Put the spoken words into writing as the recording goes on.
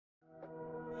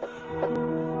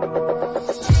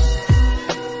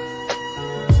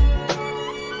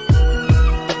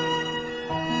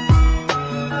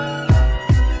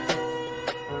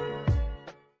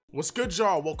What's good,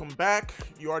 y'all? Welcome back.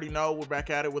 You already know we're back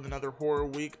at it with another horror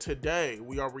week. Today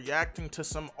we are reacting to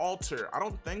some Alter. I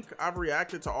don't think I've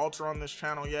reacted to Alter on this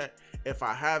channel yet. If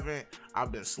I haven't,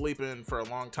 I've been sleeping for a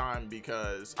long time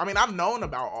because I've known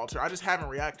about Alter, I just haven't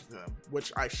reacted to them,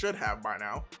 which I should have by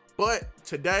now. But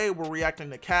today we're reacting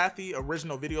to Kathy.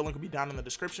 Original video link will be down in the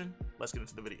description. Let's get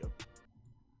into the video.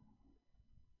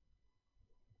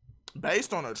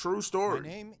 Based on a true story. My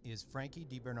name is Frankie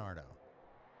DiBernardo,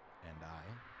 and I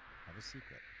have a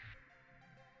secret.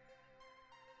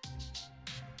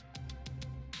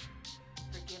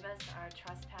 Forgive us our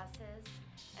trespasses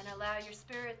and allow your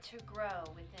spirit to grow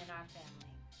within our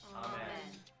family.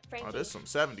 Amen. Frankie, Oh, this is some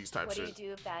 70s type what shit. do you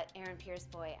do if that Aaron Pierce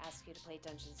boy asks you to play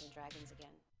Dungeons and Dragons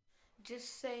again?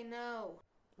 Just say no.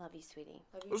 Love you, sweetie.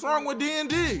 Love you What's too. wrong with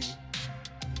D&D?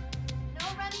 No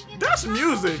running in That's the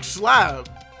music, slab.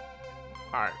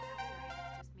 All right.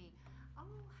 Just me. Oh,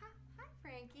 hi,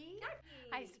 Frankie.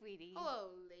 Hi, sweetie.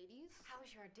 Hello, ladies. How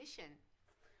was your audition?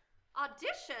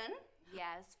 Audition?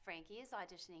 Yes, Frankie is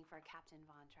auditioning for Captain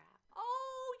Von Trapp.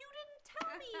 Oh, you didn't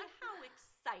tell me. How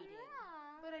exciting.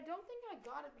 But I don't think I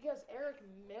got it because Eric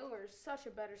Miller is such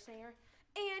a better singer.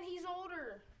 And he's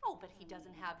older. Oh, but he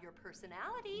doesn't have your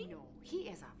personality. No, he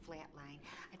is a flatline.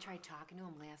 I tried talking to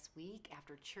him last week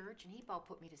after church, and he about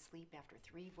put me to sleep after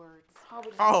 3 words.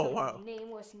 Probably just Oh, some wow.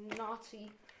 nameless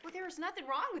Nazi. Well, there was nothing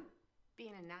wrong with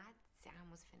being a Nazi. I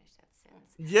almost finished that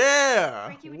sentence. Yeah.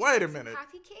 Frankie, would you Wait a like some minute.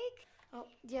 coffee cake? Oh,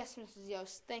 yes, Mrs.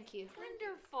 Yost. Thank you.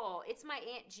 Wonderful. It's my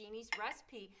Aunt Jeannie's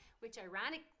recipe, which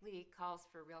ironically calls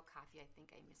for real coffee. I think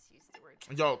I misused the word.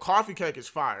 Yo, coffee cake is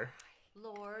fire.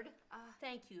 Lord,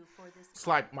 thank you for this. It's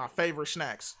like my favorite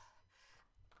snacks.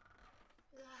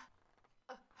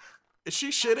 Is she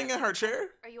shitting in her chair?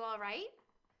 Are you all right?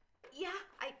 Yeah,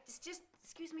 it's just,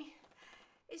 excuse me.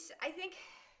 I think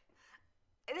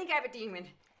I have a demon.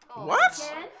 Oh, What?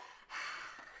 again?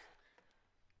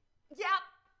 Yeah,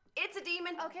 it's a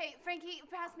demon. Okay, Frankie,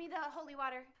 pass me the holy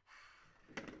water.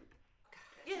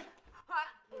 Yeah.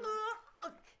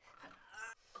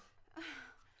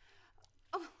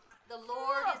 The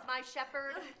Lord is my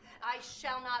shepherd. I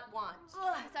shall not want. So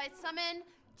I summon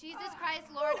Jesus Christ,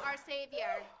 Lord, our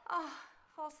Savior. Oh,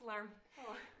 false alarm.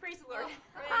 Oh, praise the Lord.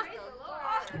 Praise the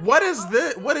Lord. What is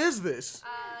this? What is this?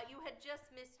 You had just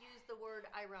misused the word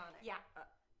ironic. Yeah.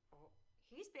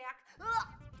 He's back.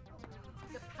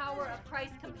 The power of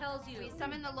Christ compels you. We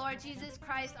summon the Lord Jesus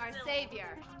Christ, our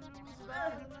Savior.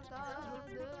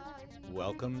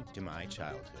 Welcome to my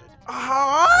childhood.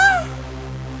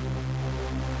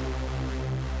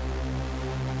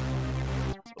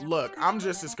 Look, I'm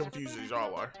just as confused as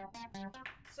y'all are.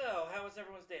 So, how was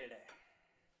everyone's day today?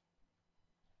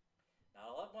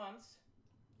 Not all at once.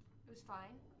 It was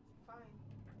fine. Fine.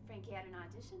 Frankie had an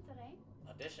audition today.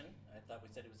 Audition? I thought we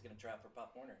said he was going to try out for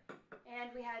Pop Warner.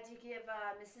 And we had to give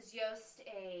Mrs. Yost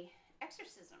a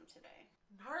exorcism today.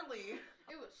 Gnarly.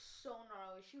 It was so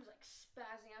gnarly. She was like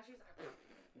spazzing out. She was like,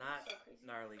 Not So crazy.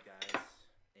 gnarly, guys.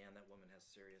 And that woman has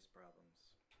serious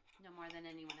problems. No more than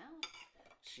anyone else.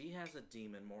 She has a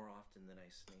demon more often than I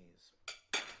sneeze.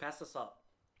 Pass the salt.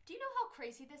 Do you know how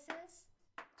crazy this is?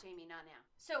 Jamie, not now.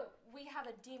 So, we have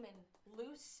a demon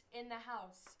loose in the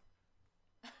house.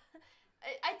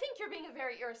 I think you're being a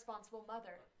very irresponsible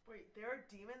mother. Wait, there are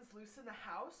demons loose in the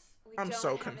house? We I'm don't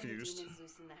so have confused. any demons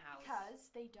loose in the house. Because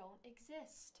they don't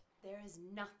exist. There is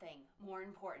nothing more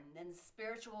important than the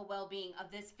spiritual well-being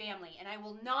of this family, and I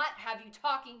will not have you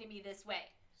talking to me this way.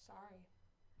 Sorry.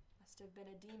 Must have been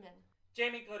a demon.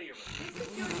 Jamie, go to your room. This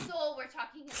is your soul we're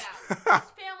talking about.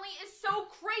 This family is so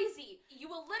crazy.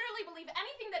 You will literally believe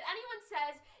anything that anyone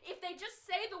says if they just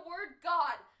say the word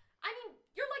God. I mean,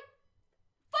 you're like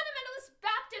fundamentalist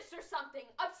Baptists or something.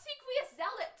 Obsequious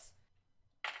zealots.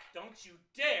 Don't you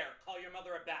dare call your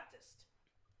mother a Baptist.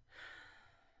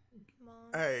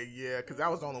 Mom. Hey, yeah, because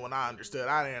that was the only one I understood.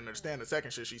 I didn't understand the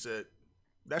second shit she said.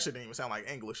 That shit didn't even sound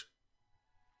like English.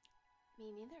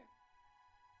 Me neither.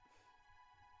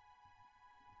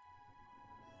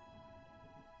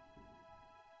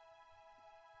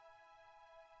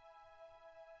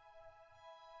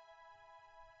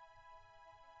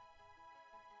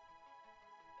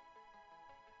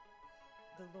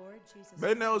 The Lord Jesus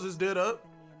Bed nails is dead up.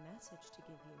 given me a message to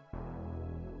give you.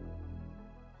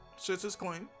 Shit's is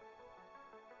clean.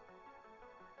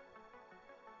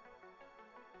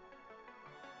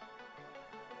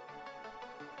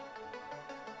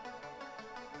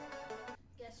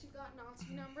 guess you got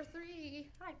Nazi number 3.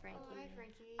 Hi, Frankie. Oh, hi,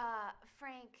 Frankie.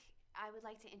 Frank, I would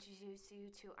like to introduce you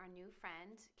to our new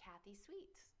friend, Kathy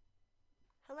Sweet.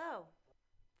 Hello,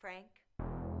 Frank.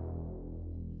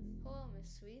 Hello,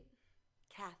 Miss Sweet.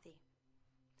 Kathy.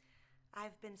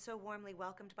 I've been so warmly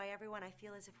welcomed by everyone, I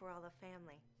feel as if we're all a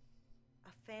family.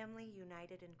 A family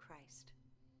united in Christ.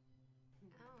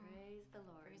 Praise the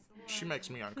Lord. She makes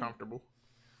me uncomfortable.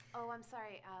 Oh, I'm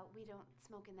sorry. We don't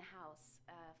smoke in the house.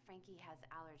 Frankie has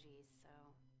allergies, so.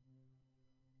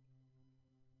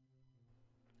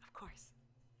 Of course.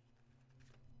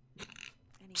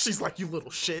 She's like, you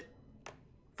little shit.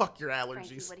 Fuck your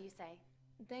Frankie, allergies. what do you say?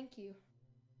 Thank you.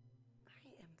 I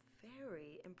am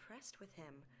very impressed with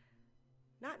him.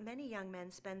 Not many young men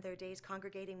spend their days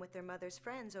congregating with their mother's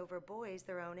friends over boys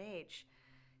their own age.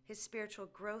 His spiritual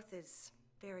growth is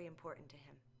very important to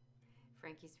him.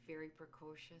 Frankie's very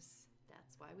precocious.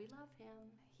 That's why we love him.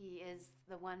 He is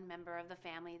the one member of the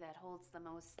family that holds the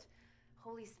most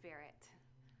Holy Spirit.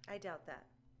 I doubt that.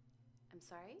 I'm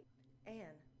sorry?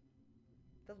 Anne,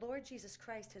 the Lord Jesus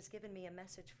Christ has given me a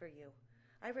message for you.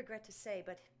 I regret to say,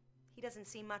 but he doesn't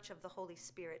see much of the Holy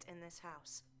Spirit in this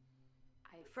house.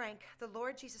 Frank, the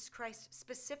Lord Jesus Christ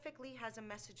specifically has a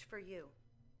message for you.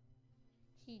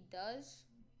 He does?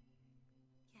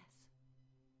 Yes.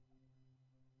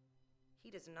 He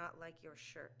does not like your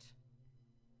shirt.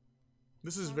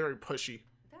 This is very pushy.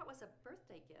 That was a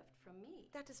birthday gift from me.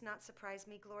 That does not surprise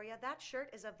me, Gloria. That shirt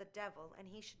is of the devil, and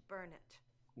he should burn it.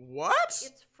 What?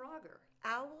 It's Frogger.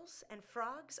 Owls and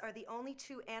frogs are the only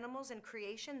two animals in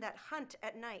creation that hunt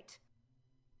at night.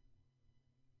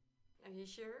 Are you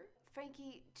sure?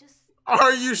 Frankie, just.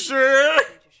 Are you sure? Your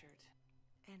shirt.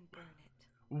 And burn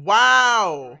it.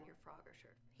 Wow. Burn your Frogger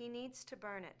shirt. He needs to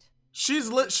burn it. She's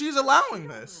allowing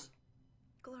this.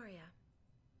 Gloria,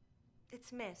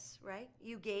 it's Miss, right?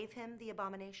 You gave him the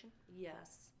abomination?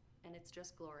 Yes, and it's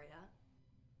just Gloria.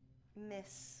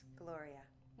 Miss Gloria.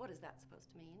 What is that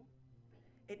supposed to mean?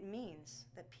 It means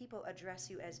that people address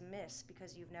you as Miss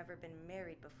because you've never been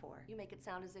married before. You make it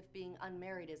sound as if being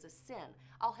unmarried is a sin.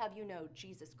 I'll have you know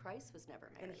Jesus Christ was never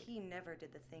married. And he never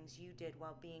did the things you did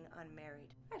while being unmarried.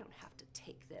 I don't have to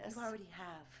take this. You already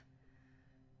have.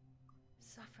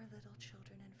 Suffer little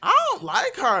children and I don't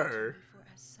like her. For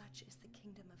as such is the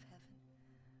kingdom of heaven.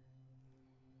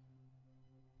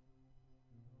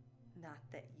 Not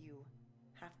that you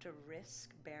have to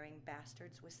risk bearing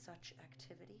bastards with such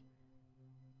activity.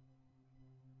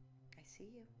 I see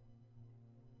you.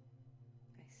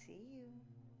 I see you.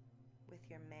 With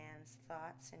your man's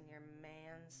thoughts and your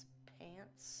man's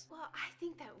pants. Well, I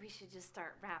think that we should just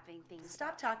start wrapping things Stop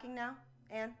up. talking now,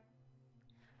 Anne.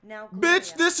 Now,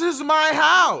 Bitch, Gloria, this is my are you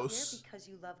house. here because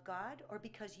you love God or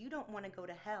because you don't want to go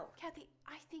to hell? Kathy,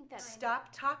 I think that. Stop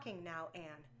talking now,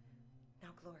 Anne. Now,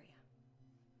 Gloria.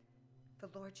 The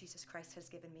Lord Jesus Christ has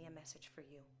given me a message for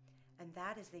you, and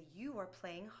that is that you are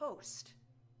playing host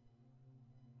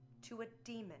to a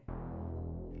demon.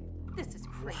 This is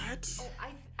crazy. What? Oh,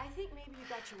 I think maybe you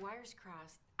got your wires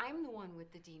crossed. I'm the one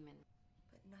with the demon.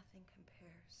 But nothing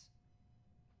compares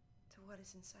to what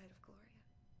is inside of Gloria.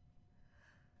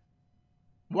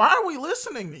 Why are we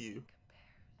listening to you?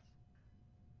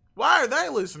 Why are they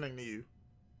listening to you?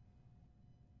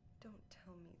 Don't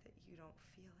tell me that you don't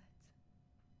feel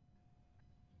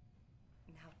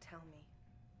it. Now tell me,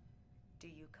 do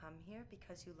you come here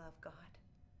because you love God?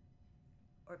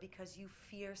 Or because you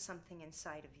fear something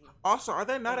inside of you? Also, are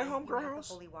they not at Anne, home, you have girls?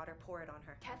 the holy water, pour it on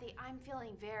her. Kathy, I'm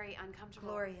feeling very uncomfortable.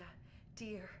 Gloria,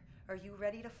 dear, are you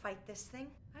ready to fight this thing?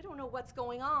 I don't know what's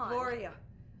going on. Gloria,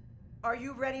 are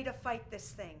you ready to fight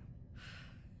this thing?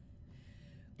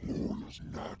 Gloria's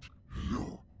not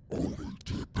here only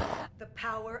to die. The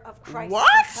power of Christ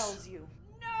What? compels you.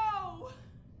 No!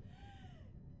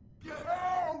 Get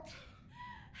out!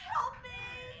 Help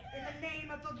me! In the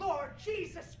name of the Lord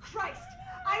Jesus Christ,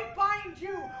 I bind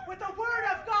you with the word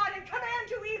of God and command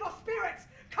you, evil spirits,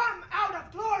 come out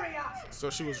of Gloria! So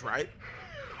she was right.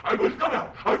 I will come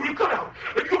out! I will come out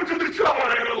and go to the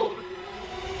trial!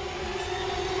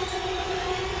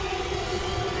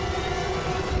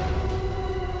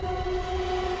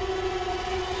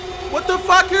 What the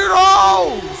fuck are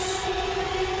those?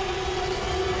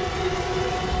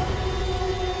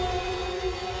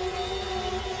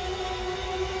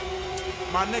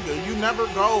 My nigga, you never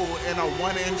go in a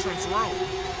one entrance room.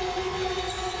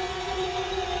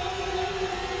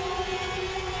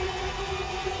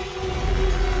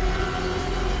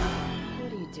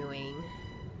 What are you doing?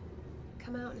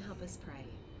 Come out and help us pray.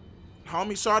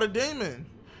 Homie saw the demon.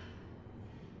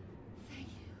 Thank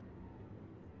you.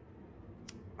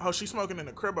 Oh, she's smoking in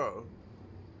the cribbo.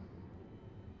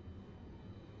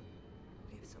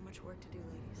 We have so much work to do,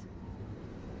 ladies.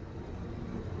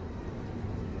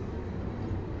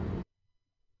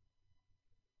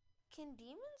 Can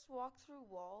demons walk through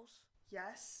walls?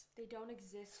 Yes. They don't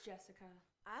exist, Jessica.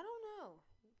 I don't know.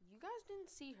 You guys didn't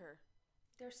see her.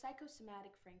 They're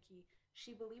psychosomatic, Frankie.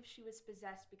 She believes she was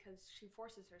possessed because she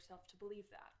forces herself to believe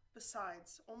that.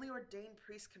 Besides, only ordained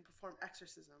priests can perform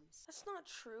exorcisms. That's not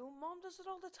true. Mom does it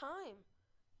all the time.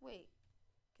 Wait,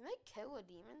 can they kill a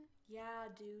demon?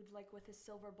 Yeah, dude, like with a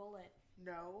silver bullet.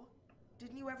 No.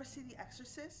 Didn't you ever see The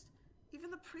Exorcist? Even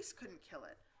the priests couldn't kill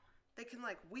it. They can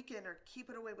like weaken or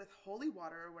keep it away with holy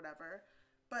water or whatever,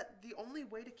 but the only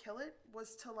way to kill it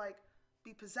was to like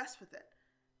be possessed with it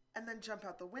and then jump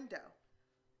out the window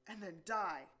and then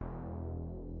die.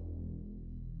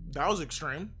 That was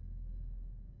extreme.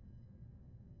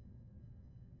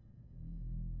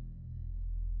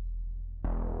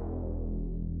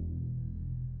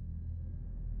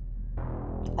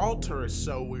 Altar is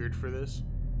so weird for this.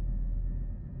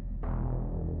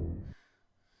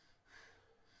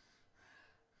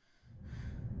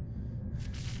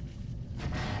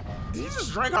 Did you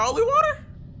just drink holy water?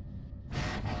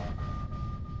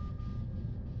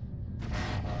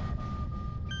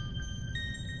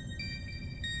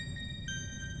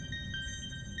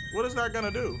 What is that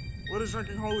gonna do? What is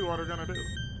drinking holy water gonna do?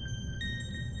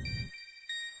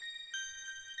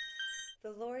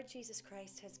 The Lord Jesus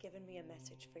Christ has given me a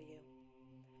message for you,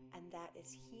 and that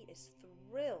is He is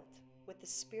thrilled with the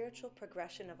spiritual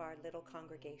progression of our little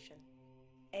congregation.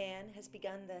 Anne has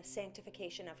begun the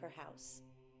sanctification of her house.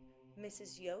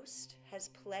 Mrs. Yost has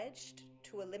pledged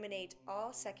to eliminate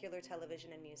all secular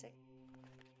television and music.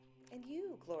 And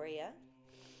you, Gloria,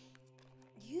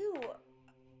 you,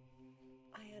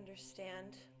 I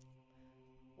understand,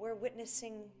 were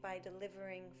witnessing by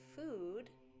delivering food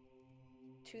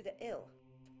to the ill.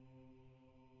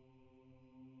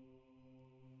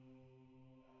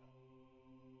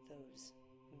 Those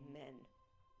men.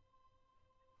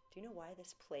 Do you know why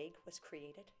this plague was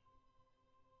created?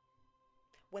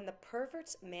 When the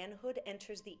pervert's manhood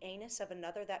enters the anus of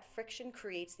another, that friction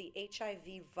creates the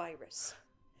HIV virus.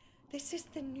 This is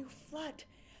the new flood.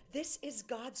 This is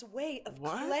God's way of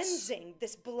cleansing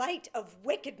this blight of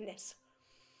wickedness.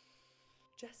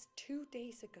 Just 2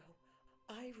 days ago,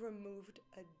 I removed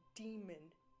a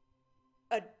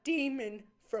demon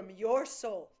from your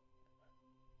soul.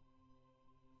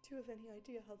 Do you have any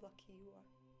idea how lucky you are?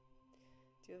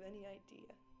 Do you have any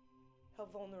idea how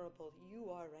vulnerable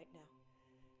you are right now?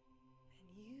 And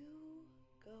you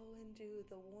go and do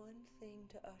the one thing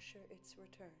to usher its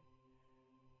return.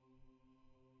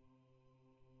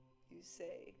 You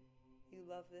say you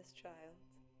love this child,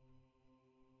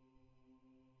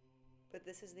 but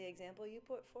this is the example you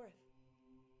put forth.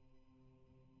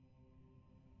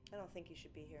 I don't think you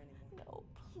should be here anymore. No,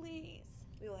 please.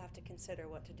 We will have to consider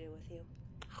what to do with you.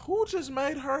 Who just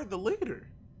made her the leader?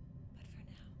 But for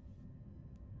now,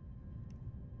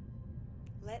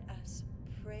 let us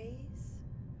praise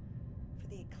for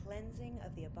the cleansing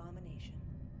of the abomination.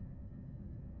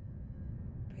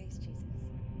 Praise Jesus.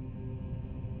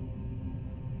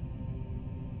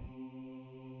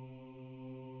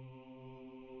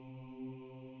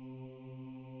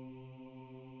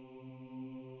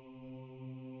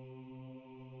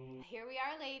 Here we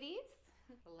are, ladies.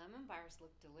 The lemon bars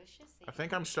look delicious. I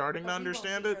think I'm starting to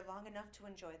understand it. Long enough to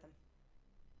enjoy them.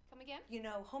 Come again? You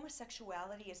know,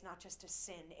 homosexuality is not just a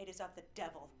sin, it is of the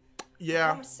devil.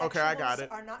 Yeah, okay, I got it.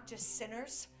 Homosexuals are not just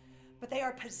sinners, but they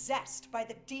are possessed by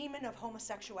the demon of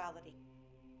homosexuality.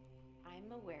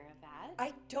 I'm aware of that.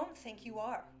 I don't think you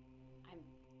are. I'm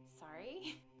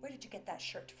sorry. Where did you get that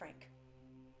shirt, Frank?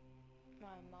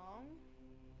 My mom?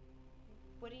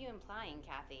 What are you implying,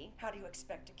 Kathy? How do you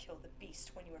expect to kill the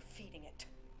beast when you are feeding it?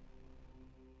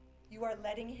 You are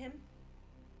letting him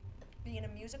be in a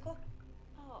musical?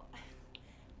 Oh,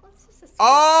 let's just assume.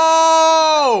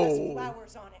 Oh! There's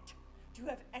flowers on it. Do you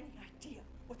have any idea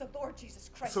what the Lord Jesus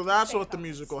Christ So that's what the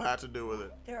musical had to do with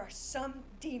it. There are some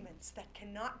demons that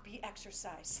cannot be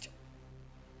exorcised.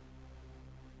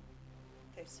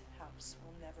 This house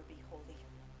will never be holy.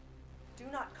 Do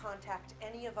not contact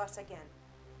any of us again.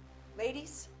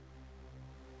 Ladies?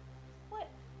 What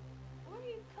are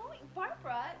you going?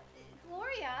 Barbara?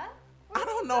 Gloria? I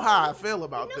don't know how I feel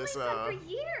about We've known this. my son for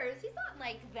years. He's not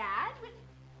like that.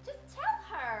 Just tell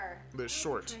her. This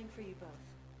short. I'm praying for you both.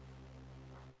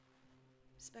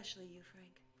 Especially you,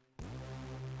 Frank.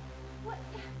 What?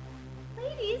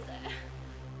 Ladies?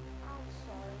 I'm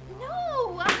sorry.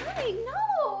 No, honey,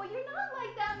 no. You're not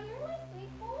like that. You're my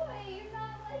sweet boy. You're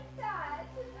not like that.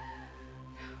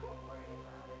 Don't worry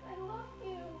about it. I love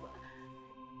you.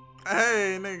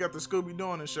 Hey, nigga got the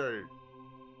Scooby-Doo in his shirt.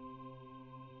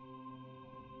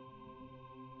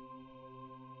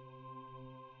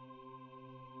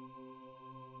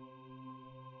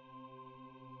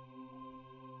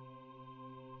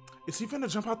 Is he finna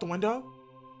jump out the window?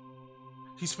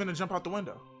 He's finna jump out the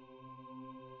window.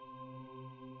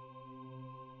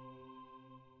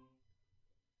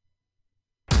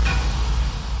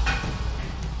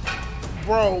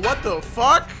 Bro, what the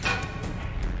fuck?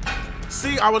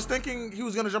 See, I was thinking he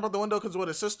was gonna jump out the window because of what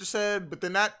his sister said, but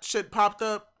then that shit popped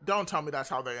up. Don't tell me that's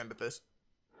how they ended this.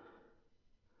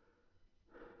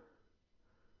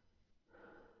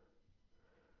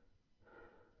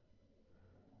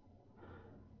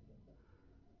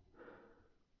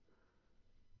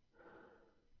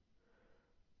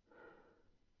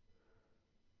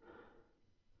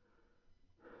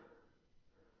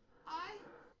 I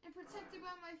am protected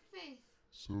by my faith.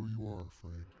 So you are,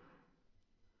 Frank.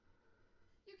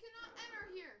 You cannot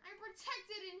enter here. I'm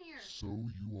protected in here. So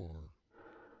you are.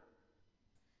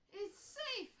 It's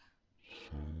safe.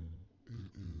 So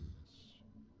it is.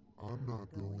 I'm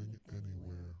not going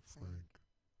anywhere, Frank.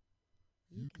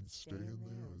 You can stay in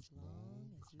there as long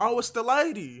as you Oh, it's the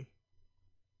lady.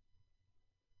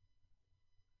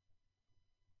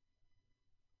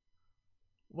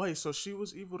 Wait, so she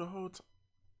was evil the whole time?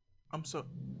 I'm so...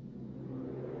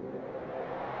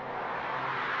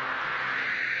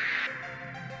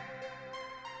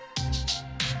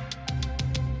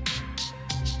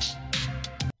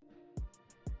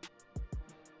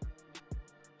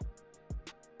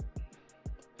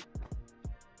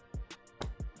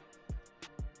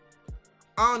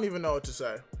 I don't even know what to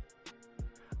say.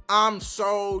 I'm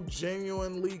so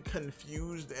genuinely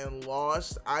confused and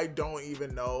lost. I don't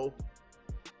even know.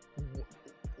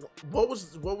 What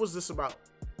was this about?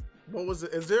 What was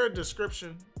it? Is there a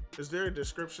description? Is there a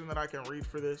description that I can read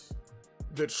for this?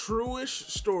 The truish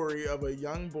story of a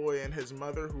young boy and his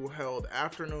mother who held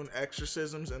afternoon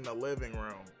exorcisms in the living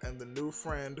room, and the new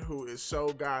friend who is so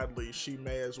godly she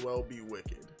may as well be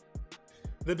wicked.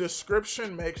 The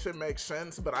description makes it make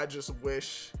sense, but I just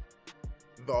wish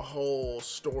the whole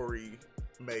story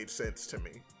made sense to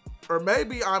me. Or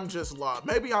maybe I'm just lost.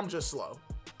 Maybe I'm just slow.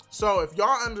 So if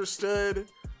y'all understood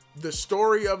the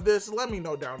story of this, let me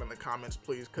know down in the comments,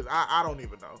 please, because I don't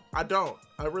even know.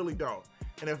 I really don't.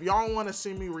 And if y'all want to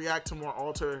see me react to more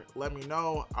Alter, let me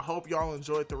know. I hope y'all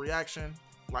enjoyed the reaction.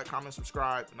 Like, comment,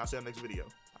 subscribe, and I'll see you in the next video.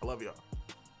 I love y'all.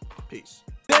 Peace.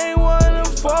 They wanna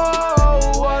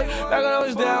forward, like I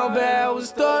was down bad, was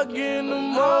stuck in the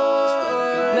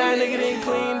mud. Now nigga done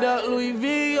cleaned up Louis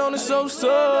V on the so-so.